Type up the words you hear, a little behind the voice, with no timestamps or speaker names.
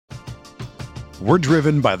We're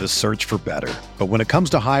driven by the search for better. But when it comes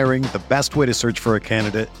to hiring, the best way to search for a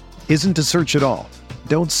candidate isn't to search at all.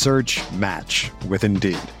 Don't search, match with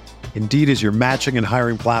Indeed. Indeed is your matching and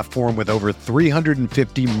hiring platform with over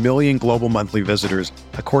 350 million global monthly visitors,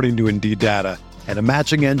 according to Indeed data, and a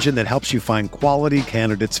matching engine that helps you find quality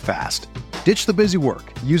candidates fast. Ditch the busy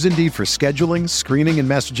work. Use Indeed for scheduling, screening, and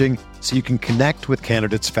messaging so you can connect with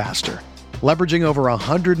candidates faster. Leveraging over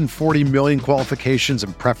 140 million qualifications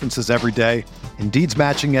and preferences every day, Indeed's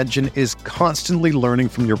matching engine is constantly learning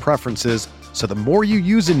from your preferences, so the more you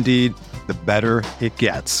use Indeed, the better it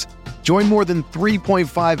gets. Join more than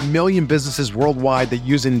 3.5 million businesses worldwide that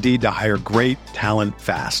use Indeed to hire great talent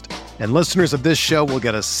fast. And listeners of this show will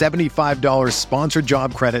get a $75 sponsored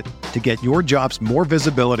job credit to get your jobs more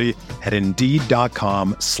visibility at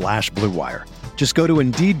Indeed.com/Blue Wire. Just go to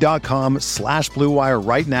Indeed.com/Blue Wire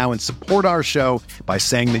right now and support our show by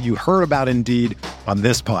saying that you heard about Indeed on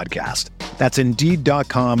this podcast. That's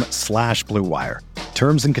Indeed.com/Blue Wire.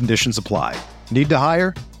 Terms and conditions apply. Need to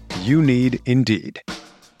hire? You need Indeed.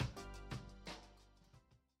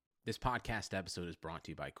 This podcast episode is brought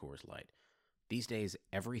to you by Coors Light. These days,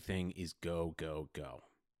 everything is go, go, go.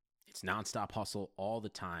 It's nonstop hustle all the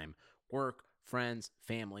time. Work, friends,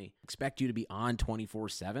 family, expect you to be on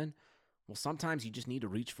 24/7. Well, sometimes you just need to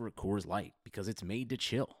reach for a Coors Light because it's made to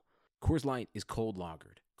chill. Coors Light is cold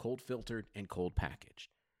lagered, cold filtered, and cold packaged.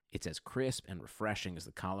 It's as crisp and refreshing as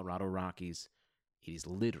the Colorado Rockies. It is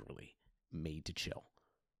literally made to chill.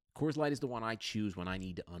 Coors Light is the one I choose when I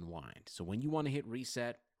need to unwind. So when you want to hit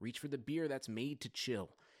reset, reach for the beer that's made to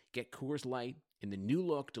chill. Get Coors Light in the new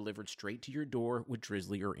look delivered straight to your door with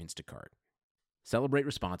Drizzly or Instacart. Celebrate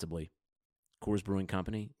responsibly. Coors Brewing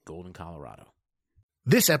Company, Golden, Colorado.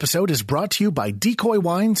 This episode is brought to you by Decoy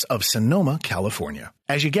Wines of Sonoma, California.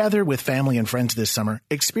 As you gather with family and friends this summer,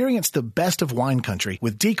 experience the best of wine country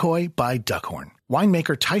with Decoy by Duckhorn.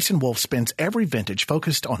 Winemaker Tyson Wolf spends every vintage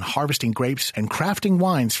focused on harvesting grapes and crafting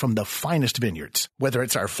wines from the finest vineyards. Whether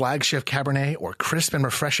it's our flagship Cabernet or crisp and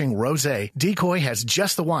refreshing Rosé, Decoy has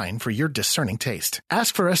just the wine for your discerning taste.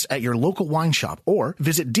 Ask for us at your local wine shop or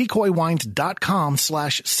visit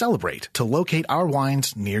decoywines.com/celebrate to locate our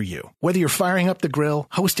wines near you. Whether you're firing up the grill,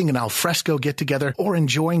 hosting an alfresco get-together, or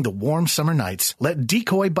enjoying the warm summer nights, let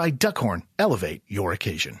Decoy by Duckhorn elevate your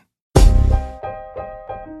occasion.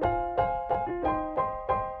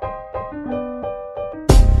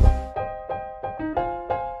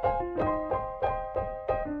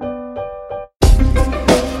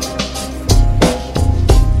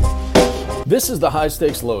 This is the High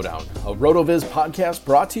Stakes Lowdown, a RotoViz podcast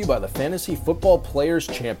brought to you by the Fantasy Football Players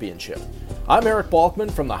Championship. I'm Eric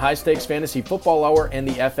Balkman from the High Stakes Fantasy Football Hour and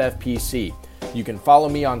the FFPC. You can follow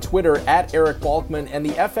me on Twitter at Eric Balkman and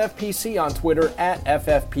the FFPC on Twitter at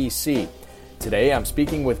FFPC. Today I'm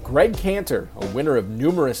speaking with Greg Kanter, a winner of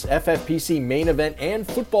numerous FFPC main event and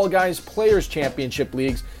Football Guys Players Championship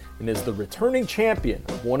leagues, and is the returning champion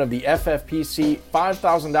of one of the FFPC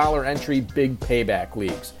 $5,000 entry Big Payback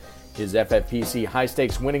leagues. His FFPC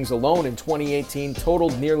high-stakes winnings alone in 2018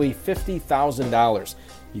 totaled nearly $50,000.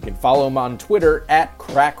 You can follow him on Twitter at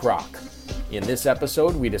CrakRok. In this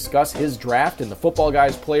episode, we discuss his draft in the Football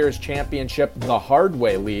Guys Players Championship The Hard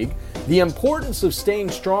Way League, the importance of staying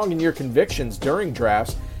strong in your convictions during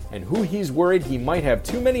drafts, and who he's worried he might have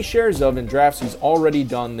too many shares of in drafts he's already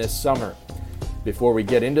done this summer. Before we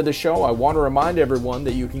get into the show, I want to remind everyone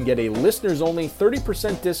that you can get a listeners-only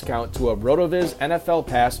 30% discount to a RotoViz NFL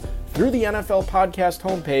Pass through the NFL Podcast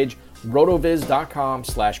homepage,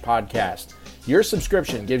 rotoviz.com/podcast. Your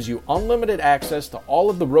subscription gives you unlimited access to all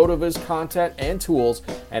of the RotoViz content and tools,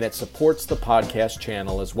 and it supports the podcast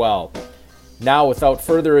channel as well. Now, without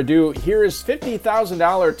further ado, here is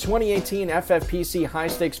 $50,000 2018 FFPC High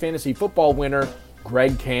Stakes Fantasy Football winner,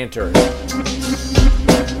 Greg Kanter.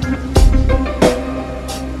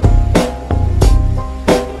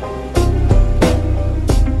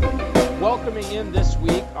 Welcoming in this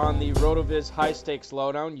week on the RotoViz High Stakes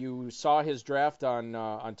Lowdown, you saw his draft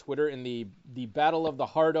on Twitter in the Battle of the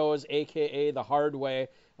Hardos, a.k.a. the Hard Way,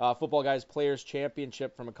 Football Guys Players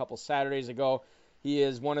Championship from a couple Saturdays ago. He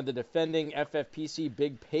is one of the defending FFPC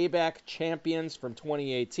Big Payback champions from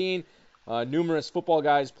 2018. Numerous Football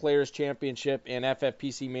Guys Players Championship and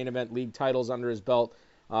FFPC Main Event League titles under his belt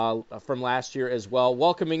from last year as well.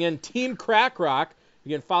 Welcoming in Team CrakRok.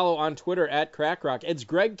 You can follow on Twitter at CrakRok. It's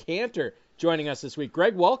Greg Kanter joining us this week.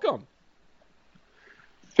 Greg, welcome.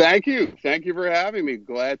 Thank you. Thank you for having me.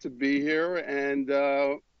 Glad to be here. And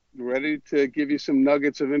ready to give you some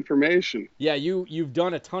nuggets of information. Yeah, you've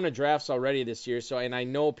done a ton of drafts already this year, so and I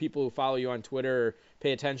know people who follow you on Twitter or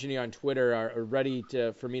pay attention to you on Twitter are ready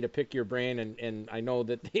for me to pick your brain, and I know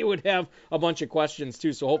that they would have a bunch of questions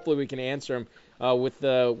too. So hopefully we can answer them with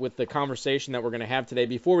the conversation that we're going to have today.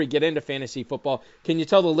 Before we get into fantasy football, can you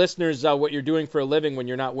tell the listeners what you're doing for a living when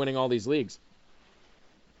you're not winning all these leagues?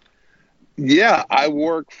 Yeah, I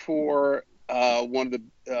work for one of the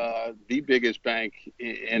biggest bank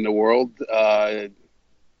in the world.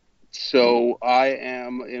 So I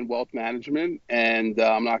am in wealth management, and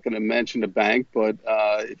I'm not going to mention the bank, but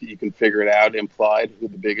if you can figure it out, implied who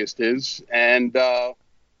the biggest is. And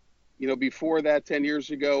before that, 10 years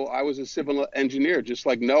ago, I was a civil engineer, just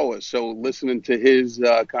like Noah. So listening to his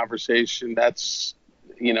conversation, that's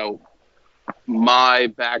my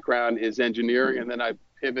background is engineering, and then I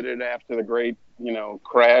pivoted after the great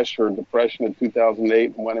crash or depression of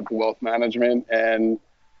 2008 and went into wealth management, and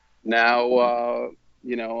now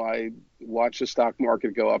I watch the stock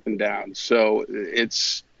market go up and down. So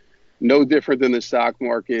it's no different than the stock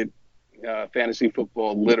market. Fantasy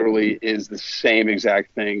football literally is the same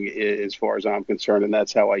exact thing as far as I'm concerned, and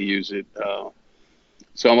that's how I use it.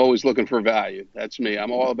 So I'm always looking for value. That's me.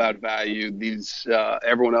 I'm all about value.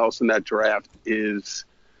 Everyone else in that draft is,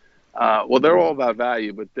 they're all about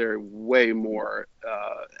value, but they're way more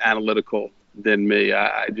analytical than me.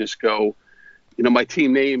 I just go, my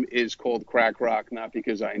team name is called CrakRok, not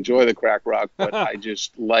because I enjoy the CrakRok, but I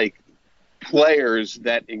just like players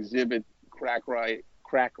that exhibit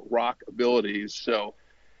CrakRok abilities. So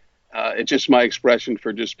it's just my expression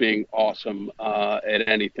for just being awesome at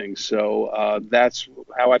anything. So that's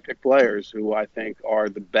how I pick players who I think are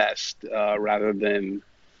the best, rather than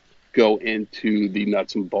go into the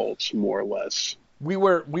nuts and bolts, more or less. We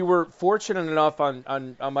were fortunate enough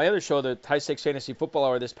on my other show, the High Stakes Fantasy Football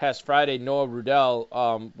Hour, this past Friday. Noah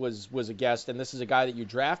Rudell was a guest, and this is a guy that you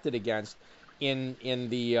drafted against in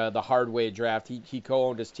the Hardway draft. He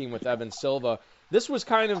co-owned his team with Evan Silva. This was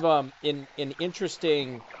kind of an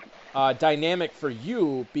interesting dynamic for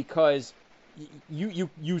you because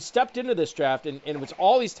you stepped into this draft and it was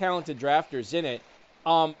all these talented drafters in it.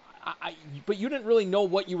 But you didn't really know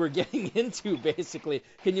what you were getting into, basically.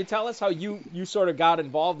 Can you tell us how you sort of got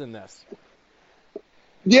involved in this?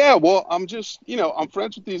 Yeah, well, I'm just, I'm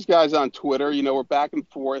friends with these guys on Twitter. We're back and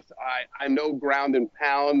forth. I know Ground and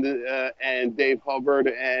Pound and Dave Hubbard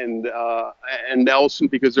and Nelson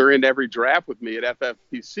because they're in every draft with me at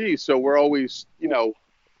FFPC. So we're always,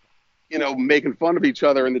 making fun of each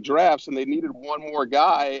other in the drafts, and they needed one more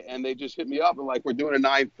guy, and they just hit me up and like, we're doing a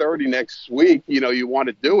 9:30 next week. You want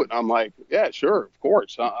to do it? And I'm like, yeah, sure, of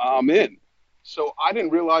course, I'm in. So I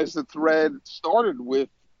didn't realize the thread started with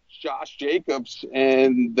Josh Jacobs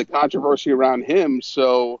and the controversy around him.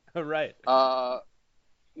 So right. Yeah,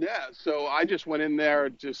 so I just went in there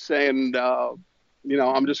just saying,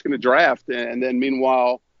 I'm just going to draft, and then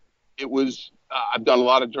meanwhile, it was. I've done a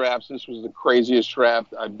lot of drafts. This was the craziest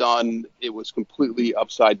draft I've done. It was completely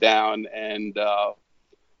upside down, and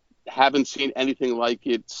haven't seen anything like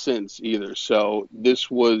it since either. So this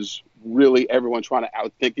was really everyone trying to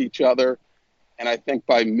outthink each other. And I think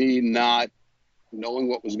by me not knowing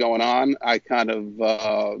what was going on, I kind of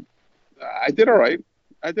I did all right.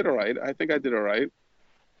 I think I did all right.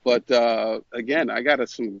 But again, I got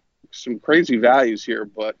some crazy values here,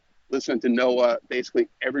 but listening to Noah, basically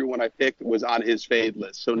everyone I picked was on his fade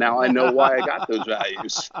list. So now I know why I got those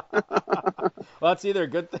values. Well, that's either a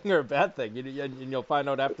good thing or a bad thing. And you'll find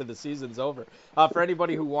out after the season's over. For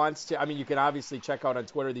anybody who wants to, you can obviously check out on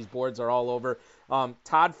Twitter. These boards are all over.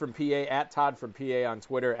 Todd from PA, at Todd from PA on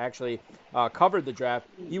Twitter, actually covered the draft.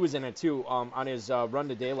 He was in it too on his Run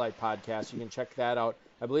to Daylight podcast. You can check that out.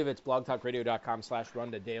 I believe it's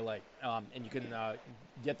blogtalkradio.com/run to daylight. And you can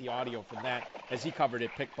get the audio from that as he covered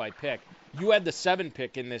it pick by pick. You had the 7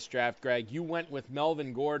 pick in this draft, Greg. You went with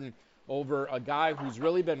Melvin Gordon over a guy who's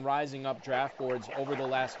really been rising up draft boards over the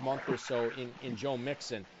last month or so in Joe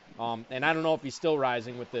Mixon. And I don't know if he's still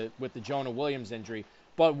rising with the Jonah Williams injury.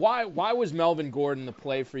 But why was Melvin Gordon the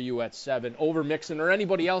play for you at 7 over Mixon or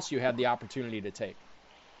anybody else you had the opportunity to take?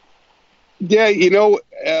 Yeah,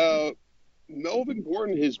 Melvin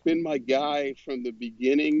Gordon has been my guy from the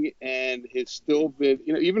beginning and has still been,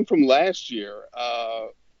 even from last year. I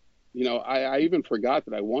even forgot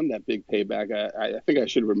that I won that big payback. I think I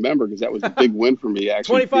should remember because that was a big win for me.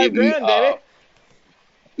 Actually, $25,000,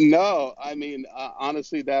 baby. No,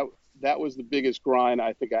 honestly, that was the biggest grind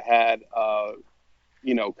I think I had.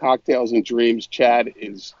 Cocktails and Dreams. Chad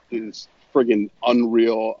is friggin'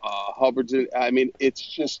 unreal. Hubbard's. It's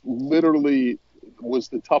just literally was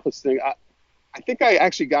the toughest thing. I think I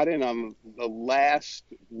actually got in on the last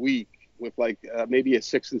week with like maybe a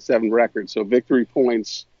 6-7 record. So victory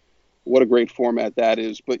points, what a great format that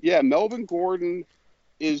is. But yeah, Melvin Gordon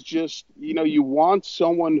is just, you want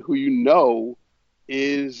someone who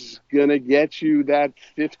is going to get you that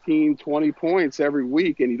 15, 20 points every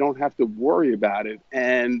week, and you don't have to worry about it.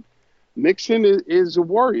 And Mixon is a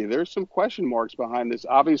worry. There's some question marks behind this.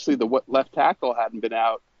 Obviously, the left tackle hadn't been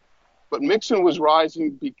out, but Mixon was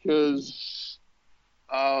rising because,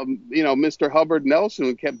 Mr. Hubbard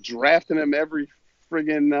Nelson kept drafting him every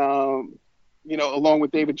friggin', along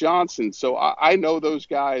with David Johnson. So I know those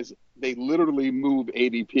guys, they literally move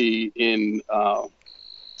ADP in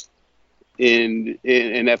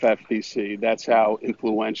FFPC. That's how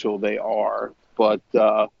influential they are. But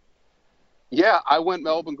yeah, I went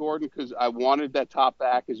Melvin Gordon because I wanted that top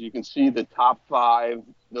back. As you can see, the top 5,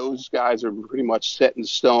 those guys are pretty much set in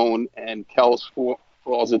stone, and Kels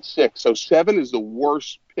falls at 6. So 7 is the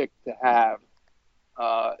worst pick to have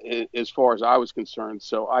as far as I was concerned.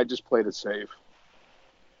 So I just played it safe.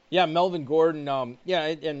 Yeah, Melvin Gordon.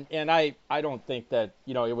 And I don't think that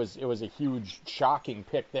it was a huge shocking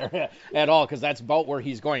pick there at all, because that's about where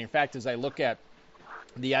he's going. In fact, as I look at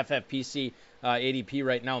the FFPC ADP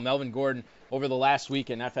right now, Melvin Gordon over the last week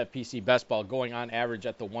in FFPC best ball going on average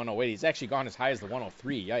at the 108. He's actually gone as high as the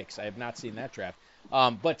 103. Yikes! I have not seen that draft.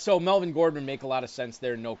 But so Melvin Gordon would make a lot of sense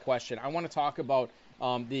there, no question. I want to talk about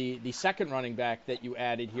the second running back that you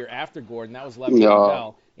added here after Gordon. That was Le'Veon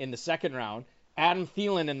Bell in the second round. Adam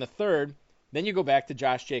Thielen in the third. Then you go back to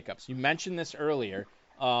Josh Jacobs. You mentioned this earlier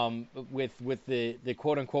with the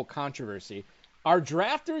quote-unquote controversy. Are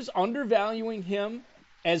drafters undervaluing him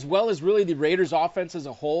as well as really the Raiders offense as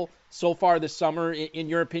a whole so far this summer, in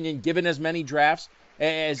your opinion, given as many drafts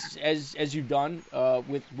as you've done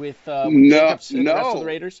with Jacobs and the rest of the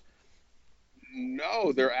Raiders?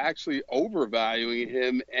 No, they're actually overvaluing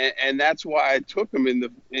him, and that's why I took him in the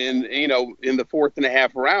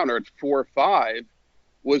 4.5 round, or at 4 or 5,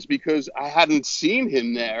 was because I hadn't seen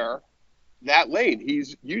him there that late.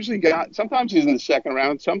 He's usually sometimes he's in the second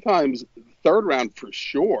round, sometimes third round for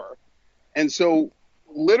sure. And so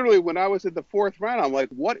literally when I was at the 4th round, I'm like,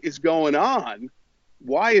 what is going on?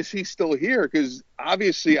 Why is he still here? Because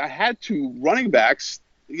obviously I had 2 running backs.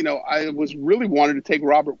 I was really wanted to take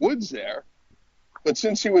Robert Woods there. But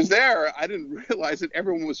since he was there, I didn't realize that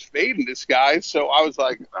everyone was fading this guy. So I was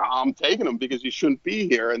like, I'm taking him because he shouldn't be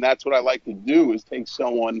here. And that's what I like to do, is take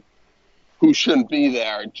someone who shouldn't be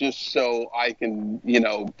there, just so I can,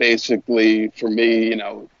 basically, for me,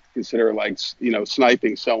 consider like,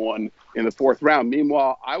 sniping someone in the 4th round.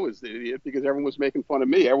 Meanwhile, I was the idiot because everyone was making fun of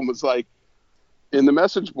me. Everyone was like, in the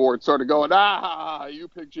message board, started going, you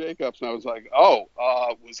picked Jacobs. And I was like,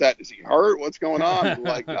 is he hurt? What's going on?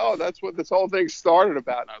 Like, no, that's what this whole thing started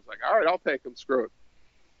about. And I was like, all right, I'll take him. Screw it.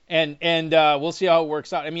 And we'll see how it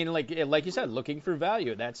works out. I mean, like you said, looking for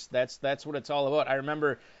value. That's what it's all about. I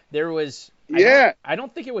remember there was, I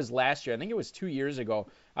don't think it was last year. I think it was 2 years ago.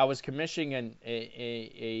 I was commissioning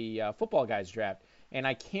a football guys draft, and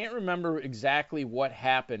I can't remember exactly what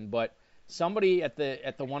happened, but somebody at the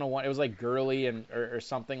 101, it was like Gurley or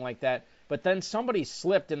something like that. But then somebody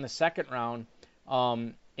slipped in the second round,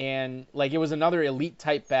 and like it was another elite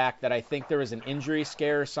type back that I think there was an injury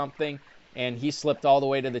scare or something, and he slipped all the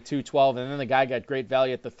way to the 212, and then the guy got great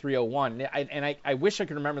value at the 301. I wish I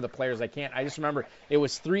could remember the players. I can't. I just remember it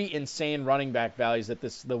was 3 insane running back values that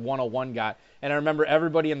the 101 got, and I remember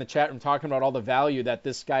everybody in the chat room talking about all the value that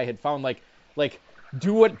this guy had found, like.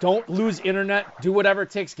 Don't lose internet. Do whatever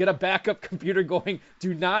it takes. Get a backup computer going.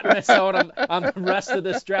 Do not miss out on the rest of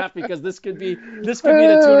this draft, because this could be the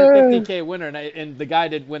 $250K winner. And the guy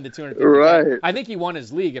did win the $250K. Right. I think he won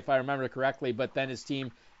his league, if I remember correctly, but then his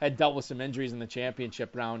team had dealt with some injuries in the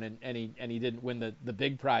championship round, and he didn't win the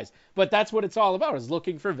big prize. But that's what it's all about, is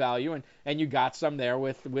looking for value, and you got some there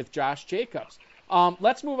with Josh Jacobs.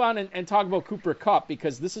 Let's move on and talk about Cooper Kupp,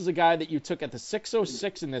 because this is a guy that you took at the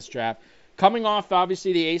 606 in this draft. Coming off,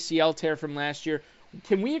 obviously, the ACL tear from last year,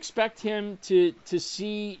 can we expect him to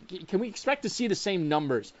see the same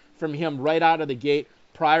numbers from him right out of the gate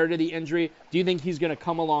prior to the injury? Do you think he's going to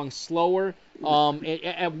come along slower?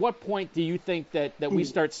 At what point do you think that we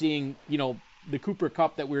start seeing, the Cooper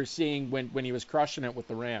Kupp that we were seeing when he was crushing it with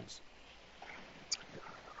the Rams?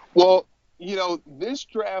 Well, this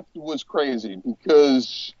draft was crazy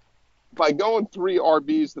because by going 3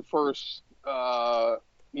 RBs the first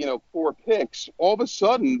 4 picks, all of a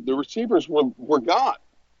sudden the receivers were gone.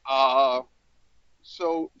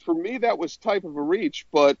 So for me, that was type of a reach.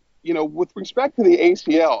 But, with respect to the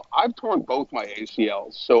ACL, I've torn both my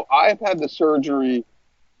ACLs. So I've had the surgery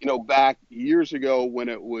back years ago when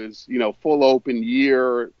it was, full open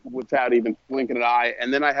year without even blinking an eye.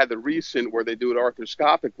 And then I had the recent where they do it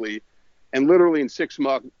arthroscopically, and literally in 6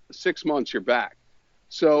 months you're back.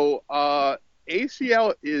 So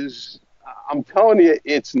ACL is, I'm telling you,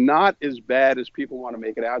 it's not as bad as people want to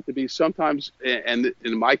make it out to be. Sometimes, and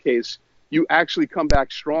in my case, you actually come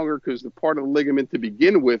back stronger because the part of the ligament to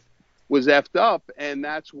begin with was effed up, and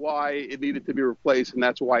that's why it needed to be replaced, and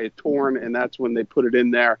that's why it torn, and that's when they put it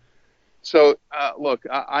in there. So, look,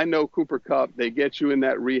 I know Cooper Kupp. They get you in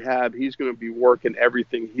that rehab. He's going to be working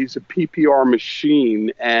everything. He's a PPR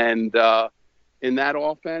machine, and in that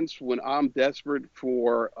offense, when I'm desperate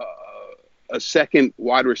for a second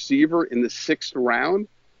wide receiver in the 6th round,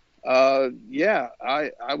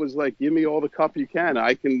 I was like, give me all the Kupp you can.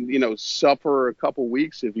 I can, suffer a couple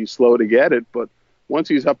weeks if he's slow to get it, but once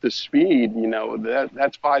he's up to speed,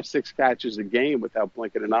 that's 5-6 catches a game without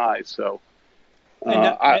blinking an eye. So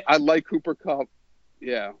I like Cooper Kupp.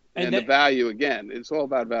 Yeah. And the value, again, it's all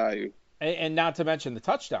about value. And not to mention the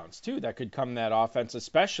touchdowns, too, that could come in that offense,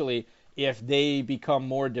 especially if they become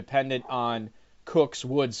more dependent on Cooks,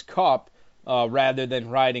 Woods, Kupp, rather than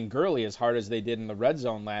riding Gurley as hard as they did in the red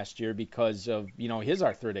zone last year because of, his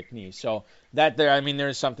arthritic knee. So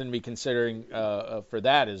there's something to be considering for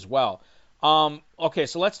that as well. Okay,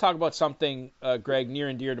 so let's talk about something, Greg, near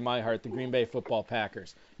and dear to my heart, the Green Bay Football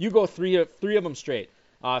Packers. You go three of them straight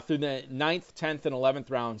through the 9th, 10th, and 11th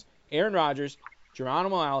rounds. Aaron Rodgers,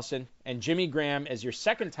 Geronimo Allison, and Jimmy Graham as your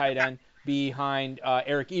second tight end behind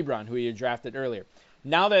Eric Ebron, who you drafted earlier.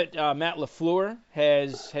 Now that Matt LaFleur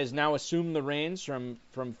has now assumed the reins from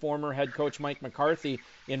former head coach Mike McCarthy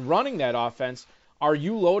in running that offense, are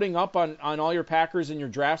you loading up on all your Packers in your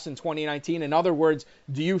drafts in 2019? In other words,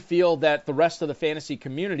 do you feel that the rest of the fantasy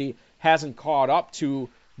community hasn't caught up to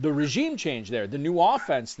the regime change there, the new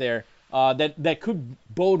offense there, that could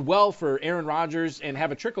bode well for Aaron Rodgers and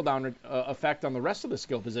have a trickle-down effect on the rest of the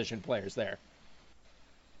skill position players there?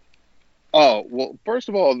 Oh, well, first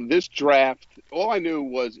of all, this draft, all I knew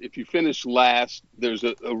was if you finish last, there's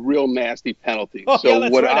a real nasty penalty. Oh, so yeah,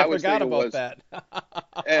 that's what right. I I was forgot thinking about was,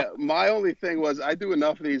 that. my only thing was I do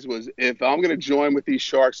enough of these was if I'm going to join with these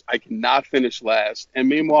Sharks, I cannot finish last. And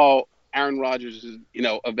meanwhile, Aaron Rodgers is,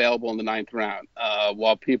 available in the 9th round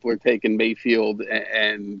while people are taking Mayfield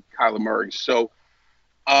and Kyler Murray. So,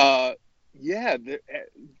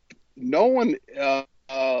 no one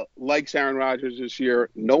likes Aaron Rodgers this year.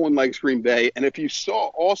 No one likes Green Bay. And if you saw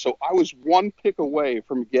also, I was one pick away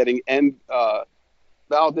from getting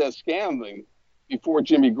Valdez-Scantling before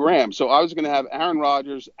Jimmy Graham. So I was going to have Aaron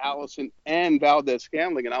Rodgers, Allison, and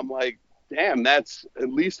Valdez-Scantling. And I'm like, damn, that's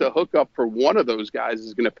at least a hookup for one of those guys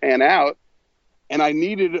is going to pan out. And I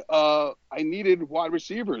needed wide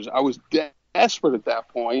receivers. I was desperate at that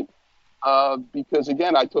point because,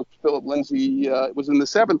 again, I took Philip Lindsay. It was in the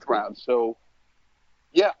 7th round. So,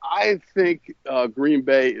 yeah, I think Green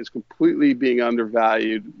Bay is completely being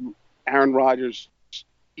undervalued. Aaron Rodgers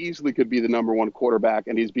easily could be the number 1 quarterback,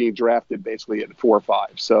 and he's being drafted basically at 4 or 5.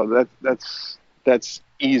 So that's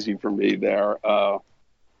easy for me there.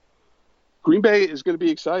 Green Bay is going to be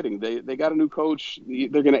exciting. They got a new coach.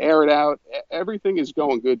 They're going to air it out. Everything is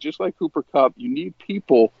going good. Just like Cooper Kupp, you need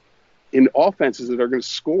people in offenses that are going to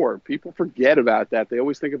score. People forget about that. They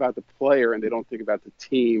always think about the player, and they don't think about the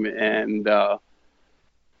team. And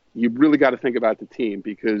you really got to think about the team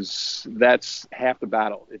because that's half the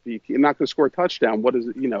battle. If you're not going to score a touchdown, what is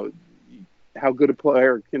it? How good a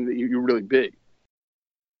player can you really be?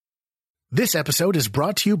 This episode is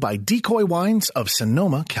brought to you by Decoy Wines of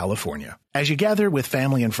Sonoma, California. As you gather with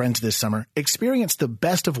family and friends this summer, experience the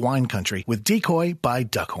best of wine country with Decoy by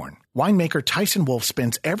Duckhorn. Winemaker Tyson Wolf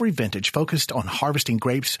spends every vintage focused on harvesting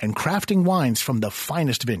grapes and crafting wines from the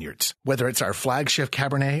finest vineyards. Whether it's our flagship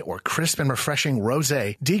Cabernet or crisp and refreshing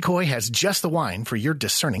Rosé, Decoy has just the wine for your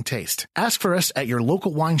discerning taste. Ask for us at your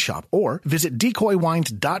local wine shop or visit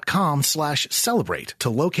decoywines.com/celebrate to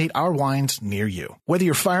locate our wines near you. Whether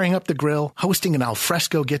you're firing up the grill, hosting an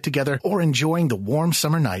alfresco get-together, or enjoying the warm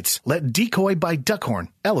summer nights, let Decoy by Duckhorn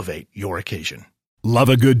elevate your occasion. Love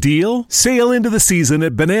a good deal? Sail into the season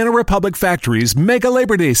at Banana Republic Factory's Mega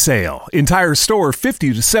Labor Day Sale. Entire store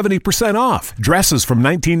 50 to 70% off. Dresses from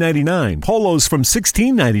 $19.99. Polos from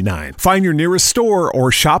 $16.99. Find your nearest store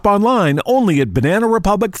or shop online only at Banana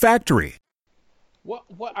Republic Factory. What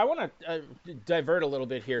I want to divert a little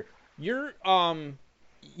bit here. You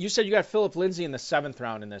said you got Philip Lindsay in the 7th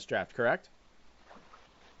round in this draft, correct?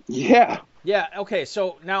 Yeah. Yeah. Okay.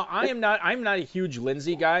 So now I'm not a huge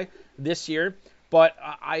Lindsay guy this year, but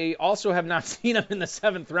I also have not seen him in the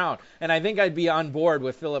 7th round, and I think I'd be on board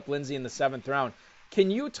with Philip Lindsay in the 7th round.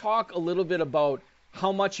 Can you talk a little bit about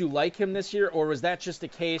how much you like him this year, or was that just a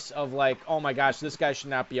case of like, oh my gosh, this guy should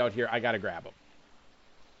not be out here, I got to grab him?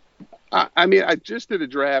 I mean, I just did a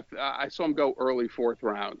draft. I saw him go early 4th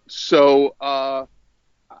round. So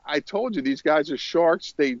I told you these guys are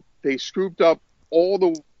sharks. They scooped up all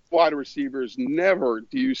the wide receivers. Never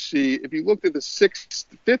do you see, if you looked at the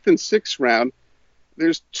 5th and 6th round,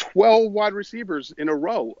 there's 12 wide receivers in a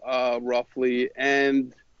row, roughly.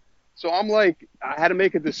 And so I'm like, I had to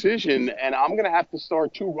make a decision, and I'm going to have to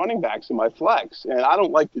start 2 running backs in my flex. And I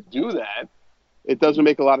don't like to do that. It doesn't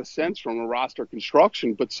make a lot of sense from a roster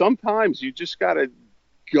construction, but sometimes you just got to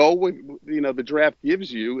go with, the draft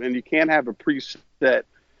gives you, and you can't have a preset.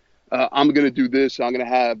 I'm going to do this. I'm going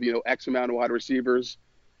to have, X amount of wide receivers.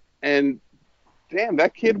 And damn,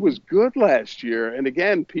 that kid was good last year. And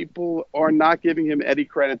again, people are not giving him any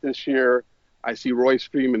credit this year. I see Royce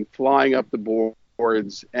Freeman flying up the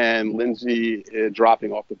boards and Lindsey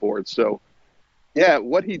dropping off the board. So, yeah,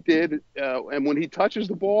 what he did, and when he touches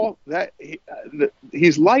the ball,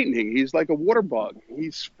 he's lightning. He's like a water bug.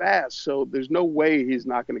 He's fast, so there's no way he's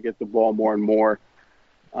not going to get the ball more and more.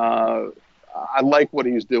 I like what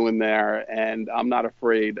he's doing there, and I'm not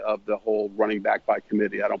afraid of the whole running back by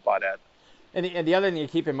committee. I don't buy that. And the other thing you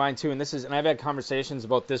keep in mind too, and I've had conversations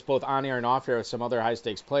about this both on air and off air with some other high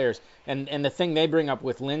stakes players, and the thing they bring up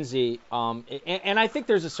with Lindsey, and I think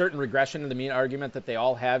there's a certain regression in the mean argument that they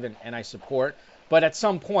all have, and I support. But at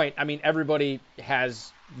some point, I mean, everybody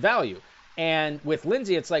has value. And with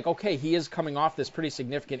Lindsey, it's like, okay, he is coming off this pretty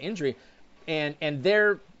significant injury. And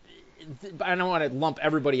I don't want to lump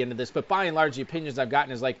everybody into this, but by and large, the opinions I've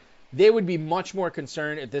gotten is like, they would be much more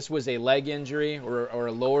concerned if this was a leg injury or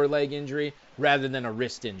a lower leg injury rather than a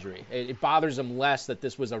wrist injury. It bothers them less that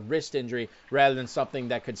this was a wrist injury rather than something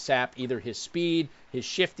that could sap either his speed, his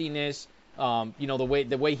shiftiness,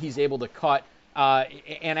 the way he's able to cut.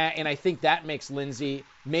 And I think that makes Lindsey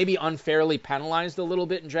maybe unfairly penalized a little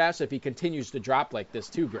bit in drafts if he continues to drop like this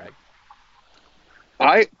too, Greg.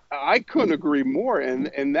 I couldn't agree more,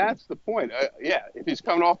 and that's the point. If he's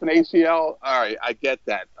coming off an ACL, all right, I get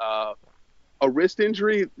that. A wrist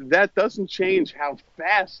injury, that doesn't change how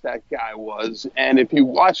fast that guy was. And if you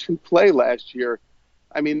watched him play last year,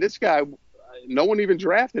 I mean, this guy, no one even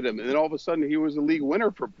drafted him, and then all of a sudden he was a league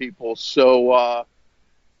winner for people. So,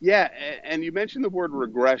 and you mentioned the word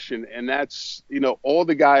regression, and that's, all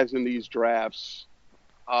the guys in these drafts,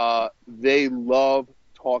 they love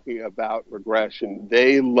talking about regression.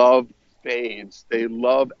 They love fades. They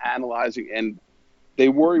love analyzing, and they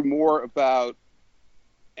worry more about,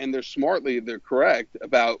 and they're correct,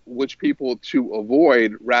 about which people to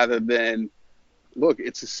avoid rather than, look,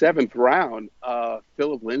 it's the 7th round.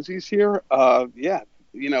 Phillip Lindsay's here. I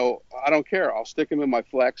don't care. I'll stick him in my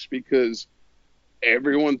flex because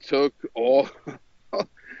everyone took all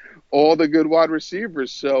the good wide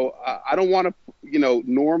receivers. So I don't want to,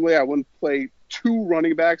 normally I wouldn't play 2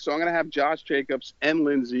 running backs. So I'm going to have Josh Jacobs and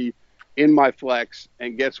Lindsey in my flex.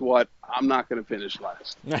 And guess what? I'm not going to finish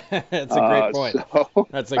last. That's a great point.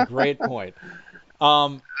 That's a great point.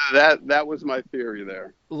 That was my theory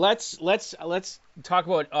there. Let's talk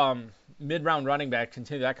about mid-round running back,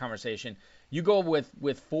 continue that conversation. You go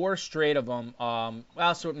with 4 straight of them.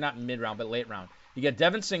 So not mid-round, but late round. You get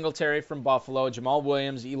Devin Singletary from Buffalo, Jamal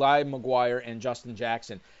Williams, Eli McGuire, and Justin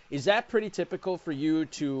Jackson. Is that pretty typical for you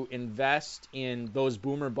to invest in those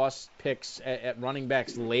boomer bust picks at running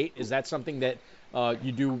backs late? Is that something that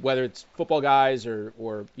you do, whether it's football guys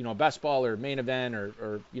or best ball or main event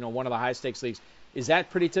or one of the high stakes leagues? Is that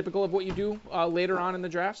pretty typical of what you do later on in the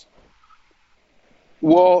drafts?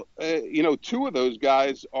 Well, 2 of those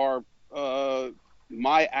guys are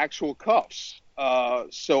my actual cuffs.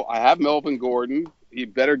 So I have Melvin Gordon. You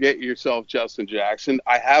better get yourself Justin Jackson.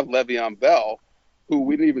 I have Le'Veon Bell, who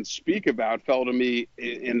we didn't even speak about, fell to me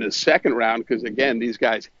in the 2nd round because, again, these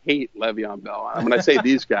guys hate Le'Veon Bell. And when I say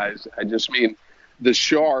these guys, I just mean the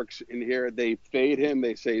Sharks in here. They fade him.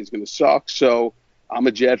 They say he's going to suck. So I'm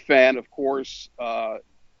a Jet fan, of course. To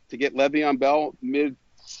get Le'Veon Bell,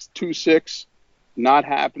 mid-2-6, not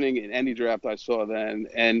happening in any draft I saw then.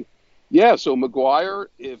 And so McGuire,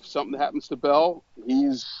 if something happens to Bell,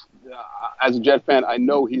 he's, as a Jet fan, I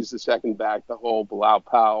know he's the second back, the whole Bilal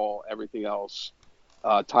Powell, everything else,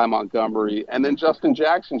 Ty Montgomery. And then Justin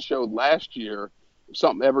Jackson showed last year, if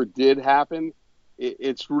something ever did happen,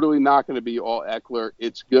 it's really not going to be all Eckler.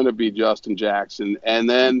 It's going to be Justin Jackson. And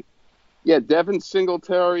then, Devin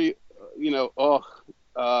Singletary, who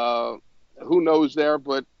knows there.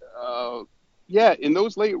 But, in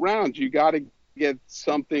those late rounds, you got to get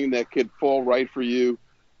something that could fall right for you.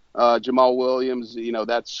 Jamal Williams,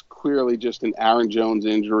 that's clearly just an Aaron Jones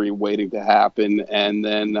injury waiting to happen. And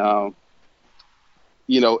then,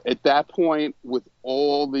 at that point with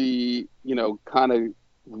all the, kind of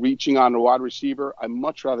reaching on the wide receiver, I'd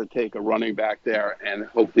much rather take a running back there and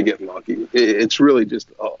hope to get lucky. It's really just,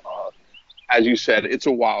 as you said, it's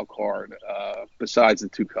a wild card besides the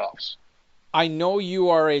two cuffs. I know you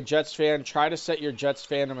are a Jets fan. Try to set your Jets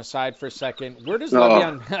fandom aside for a second. Where does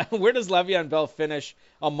Le'Veon Bell finish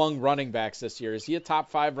among running backs this year? Is he a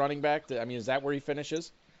top 5 running back? I mean, is that where he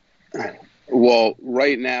finishes? Well,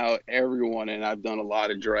 right now, everyone, and I've done a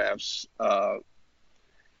lot of drafts.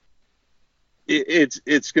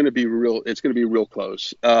 It's going to be real. It's going to be real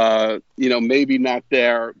close. Maybe not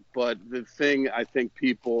there, but the thing I think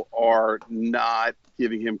people are not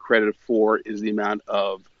giving him credit for is the amount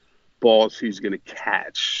of balls he's going to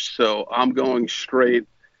catch. So I'm going straight.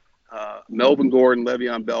 Melvin Gordon,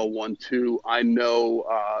 Le'Veon Bell, 1-2. I know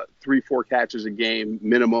 3-4 catches a game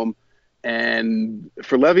minimum. And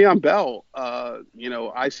for Le'Veon Bell,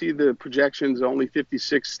 I see the projections only 50,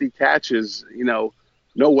 60 catches.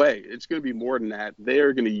 No way. It's going to be more than that. They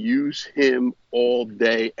are going to use him all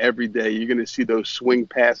day, every day. You're going to see those swing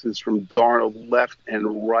passes from Darnold left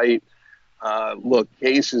and right. Look,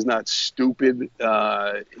 Case is not stupid.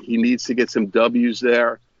 He needs to get some W's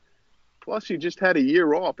there. Plus, he just had a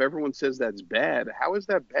year off. Everyone says that's bad. How is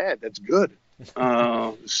that bad? That's good.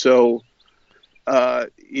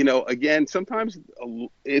 Again, sometimes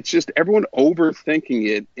it's just everyone overthinking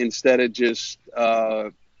it instead of just,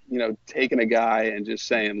 taking a guy and just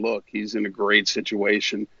saying, look, he's in a great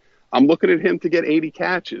situation. I'm looking at him to get 80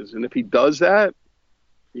 catches. And if he does that,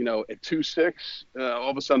 at 2-6, all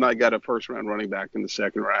of a sudden I got a first-round running back in the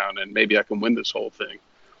second round, and maybe I can win this whole thing.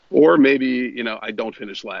 Or maybe, I don't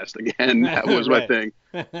finish last. Again, that was my thing.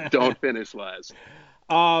 Don't finish last.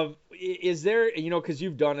 Is there, because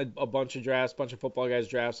you've done a bunch of drafts, bunch of football guys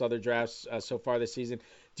drafts, other drafts so far this season,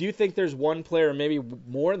 do you think there's one player, maybe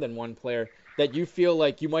more than one player, that you feel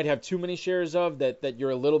like you might have too many shares of, that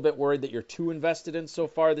you're a little bit worried that you're too invested in so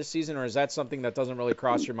far this season, or is that something that doesn't really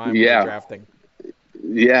cross your mind when you're drafting?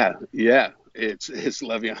 Yeah. It's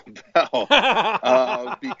Le'Veon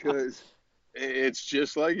Bell because it's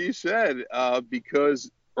just like you said,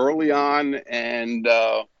 because early on and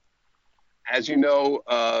as you know,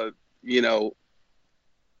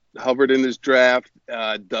 Hubbard in his draft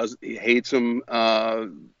he hates him.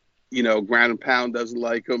 Ground and pound doesn't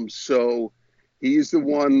like him, so he's the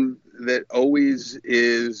one that always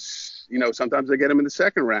is. Sometimes I get him in the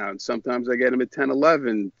second round. Sometimes I get him at 10,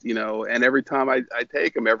 11. And every time I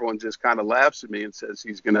take him, everyone just kind of laughs at me and says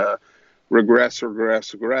he's going to regress.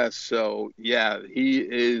 So yeah, he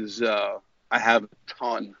is. I have a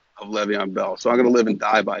ton of Le'Veon Bell, so I'm going to live and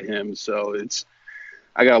die by him. So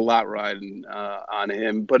I got a lot riding on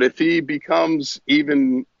him. But if he becomes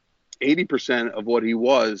even 80% of what he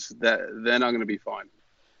was, then I'm going to be fine.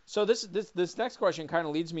 So this next question kind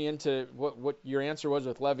of leads me into what your answer was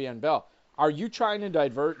with Le'Veon Bell. Are you trying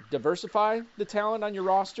to diversify the talent on your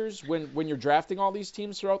rosters when you're drafting all these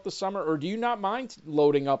teams throughout the summer, or do you not mind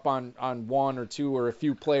loading up on one or two or a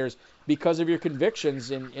few players because of your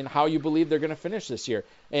convictions in how you believe they're going to finish this year?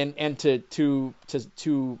 And to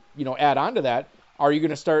add on to that, are you going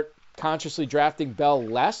to start consciously drafting Bell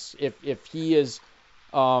less if he is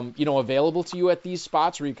available to you at these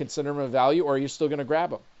spots where you consider him a value, or are you still going to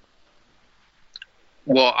grab him?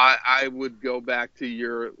 Well, I would go back to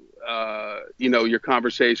your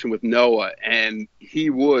conversation with Noah, and he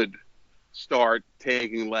would start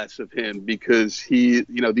taking less of him because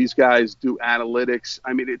these guys do analytics.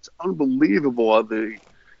 I mean, it's unbelievable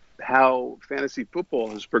how fantasy football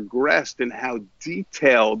has progressed and how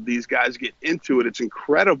detailed these guys get into it. It's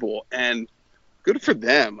incredible and good for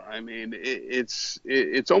them. I mean, it's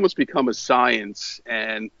almost become a science.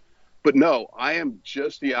 But no, I am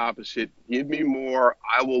just the opposite. Give me more.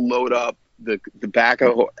 I will load up the back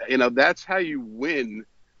of, that's how you win,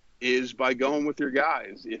 is by going with your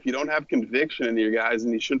guys. If you don't have conviction in your guys,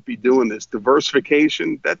 then you shouldn't be doing this.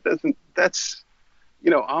 Diversification,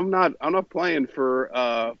 I'm not playing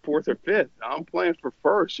for fourth or fifth. I'm playing for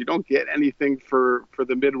first. You don't get anything for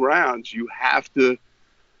the mid rounds. You have to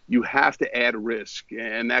add risk.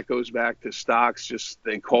 And that goes back to stocks.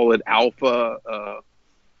 They call it alpha,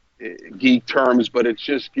 geek terms, but it's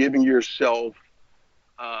just giving yourself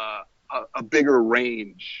a bigger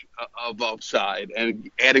range of upside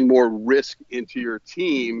and adding more risk into your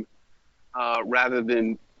team rather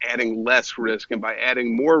than adding less risk. And by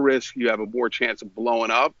adding more risk, you have a more chance of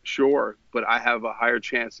blowing up, sure, but I have a higher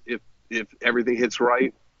chance if everything hits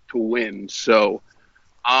right to win. So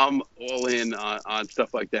I'm all in on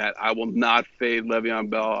stuff like that. I will not fade Le'Veon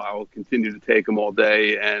Bell. I will continue to take him all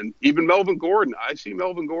day. And even Melvin Gordon. I see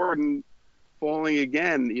Melvin Gordon falling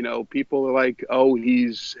again. People are like, oh,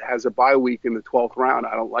 has a bye week in the 12th round.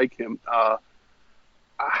 I don't like him.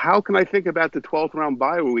 How can I think about the 12th round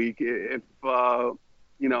bye week if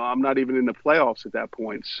I'm not even in the playoffs at that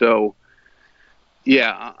point? So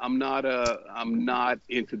yeah, I'm not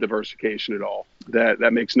into diversification at all.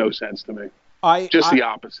 That makes no sense to me. The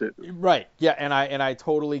opposite. Right. Yeah, and I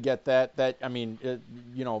totally get that.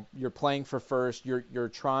 You're playing for first. You're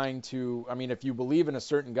trying to. I mean, if you believe in a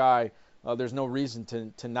certain guy, there's no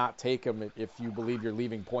reason to not take him if you believe you're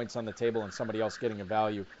leaving points on the table and somebody else getting a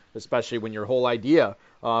value, especially when your whole idea,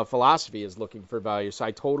 philosophy is looking for value. So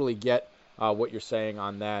I totally get what you're saying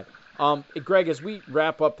on that. Greg, as we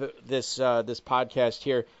wrap up this podcast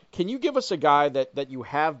here, can you give us a guy that you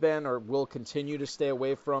have been or will continue to stay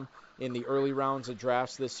away from in the early rounds of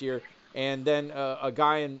drafts this year, and then a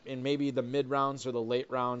guy in maybe the mid rounds or the late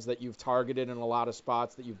rounds that you've targeted in a lot of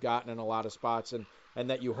spots, that you've gotten in a lot of spots, and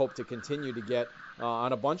that you hope to continue to get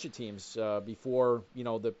on a bunch of teams before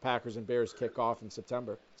the Packers and Bears kick off in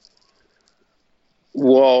September?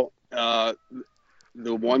 Well,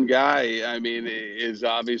 the one guy, I mean, is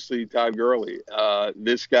obviously Todd Gurley.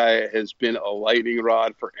 This guy has been a lightning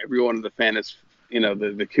rod for everyone in the fantasy,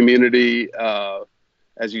 the community.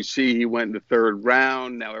 As you see, he went in the third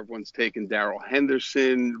round. Now everyone's taking Darrell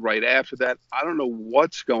Henderson right after that. I don't know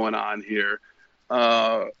what's going on here.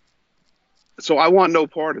 So I want no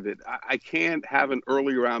part of it. I can't have an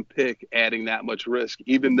early round pick adding that much risk,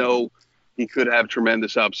 even though he could have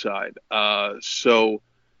tremendous upside. So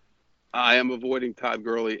I am avoiding Todd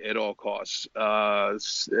Gurley at all costs.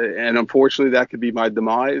 And unfortunately, that could be my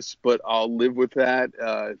demise, but I'll live with that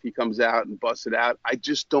if he comes out and busts it out. I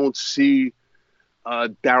just don't see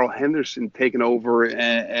Darrell Henderson taking over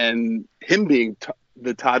and him being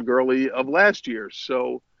the Todd Gurley of last year.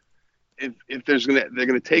 So if they're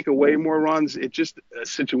going to take away more runs, it's just a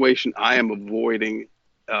situation I am avoiding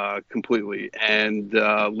completely, and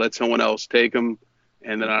let someone else take them,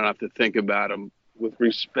 and then I don't have to think about them. With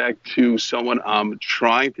respect to someone I'm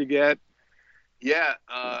trying to get,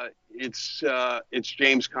 it's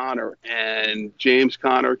James Conner, and James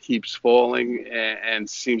Conner keeps falling and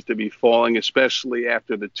seems to be falling, especially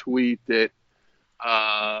after the tweet that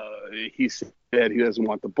he said he doesn't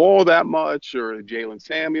want the ball that much, or Jalen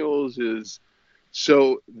Samuels is.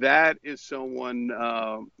 So that is someone,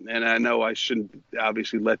 and I know I shouldn't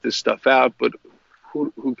obviously let this stuff out, but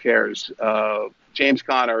who cares? James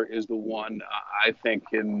Conner is the one I think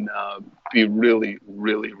can be really,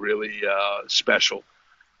 really, really special,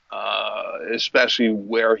 especially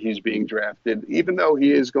where he's being drafted, even though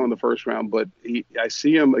he is going the first round. But I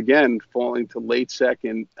see him, again, falling to late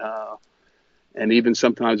second, and even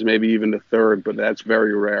sometimes maybe even the third, but that's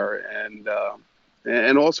very rare.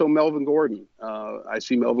 And also Melvin Gordon. I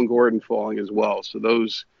see Melvin Gordon falling as well. So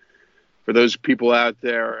for those people out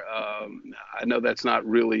there, I know that's not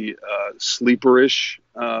really sleeperish,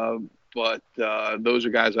 but those are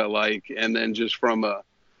guys I like. And then just from a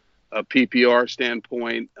PPR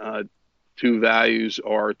standpoint, two values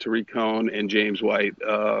are Tariq Cohen and James White.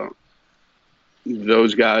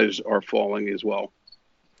 Those guys are falling as well.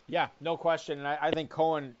 Yeah, no question. And I think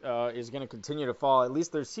Cohen is going to continue to fall. At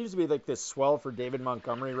least there seems to be like this swell for David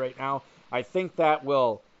Montgomery right now. I think that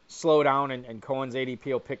will slow down, and Cohen's ADP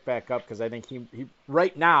will pick back up, because I think he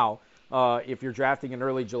right now, if you're drafting in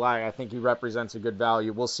early July, I think he represents a good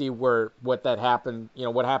value. We'll see what happens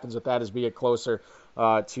with that as we get closer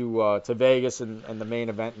to Vegas and the main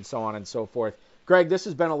event and so on and so forth. Greg, this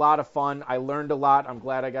has been a lot of fun. I learned a lot. I'm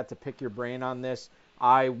glad I got to pick your brain on this.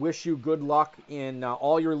 I wish you good luck in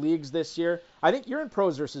all your leagues this year. I think you're in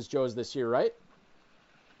Pros versus Joes this year, right?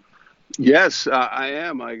 Yes, I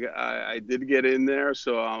am. I did get in there,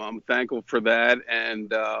 so I'm thankful for that.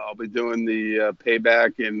 And I'll be doing the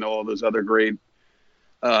payback and all those other great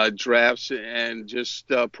drafts. And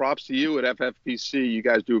just props to you at FFPC. You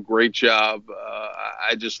guys do a great job.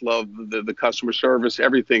 I just love the customer service,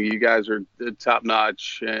 everything. You guys are top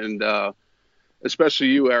notch. And especially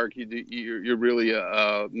you, Eric, you're really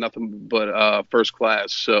nothing but first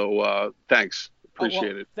class. So thanks.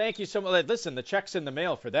 Appreciate it. Thank you so much. Listen, the check's in the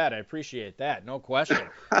mail for that. I appreciate that. No question.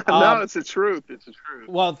 No, it's the truth. It's the truth.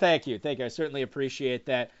 Well, thank you. I certainly appreciate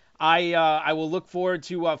that. I will look forward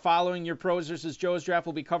to following your Pros versus Joes draft.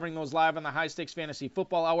 We'll be covering those live on the High Stakes Fantasy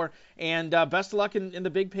Football Hour. And best of luck in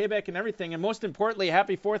the big payback and everything. And most importantly,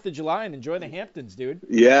 happy 4th of July, and enjoy the Hamptons, dude.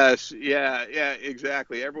 Yes. Yeah,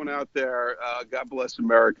 exactly. Everyone out there, God bless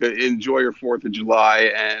America. Enjoy your 4th of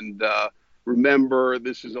July. And remember,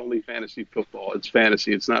 this is only fantasy football. It's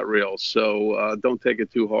fantasy. It's not real. So don't take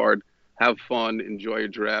it too hard. Have fun. Enjoy your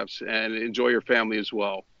drafts. And enjoy your family as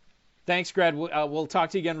well. Thanks, Greg. We'll talk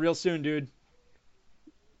to you again real soon, dude.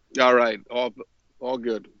 All right. All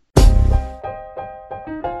good.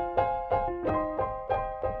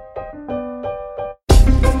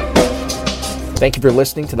 Thank you for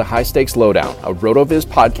listening to the High Stakes Lowdown, a RotoViz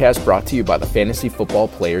podcast brought to you by the Fantasy Football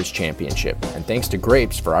Players Championship. And thanks to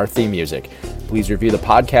Grapes for our theme music. Please review the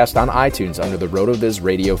podcast on iTunes under the RotoViz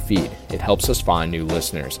radio feed. It helps us find new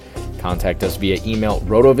listeners. Contact us via email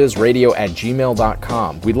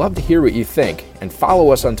rotovizradio@gmail.com. We'd love to hear what you think, and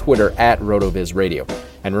follow us on Twitter @RotoVizRadio.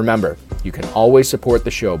 And remember, you can always support the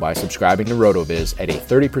show by subscribing to RotoViz at a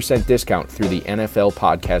 30% discount through the NFL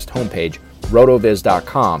podcast homepage,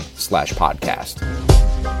 rotoviz.com/podcast.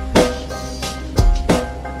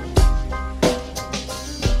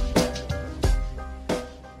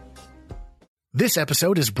 This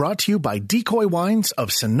episode is brought to you by Decoy Wines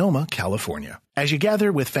of Sonoma, California. As you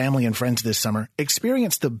gather with family and friends this summer,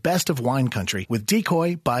 experience the best of wine country with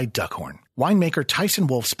Decoy by Duckhorn. Winemaker Tyson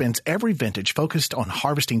Wolf spends every vintage focused on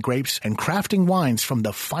harvesting grapes and crafting wines from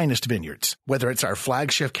the finest vineyards. Whether it's our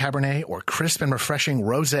flagship Cabernet or crisp and refreshing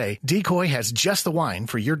Rosé, Decoy has just the wine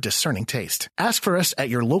for your discerning taste. Ask for us at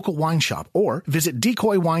your local wine shop or visit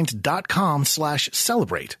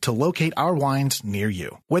decoywines.com/celebrate to locate our wines near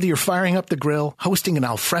you. Whether you're firing up the grill, hosting an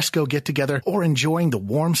alfresco get-together, or enjoying the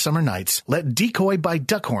warm summer nights, let Decoy by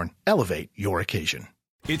Duckhorn elevate your occasion.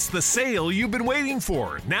 It's the sale you've been waiting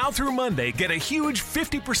for. Now through Monday, get a huge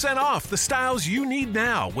 50% off the styles you need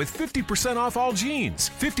now with 50% off all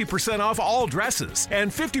jeans, 50% off all dresses,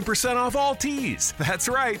 and 50% off all tees. That's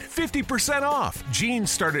right, 50% off.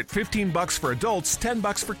 Jeans start at $15 for adults,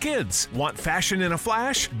 $10 for kids. Want fashion in a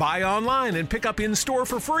flash? Buy online and pick up in-store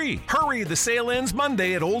for free. Hurry, the sale ends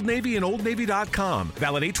Monday at Old Navy and OldNavy.com.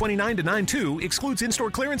 Valid 8/29 to 9/2, excludes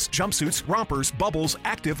in-store clearance, jumpsuits, rompers, bubbles,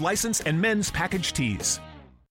 active, license, and men's package tees.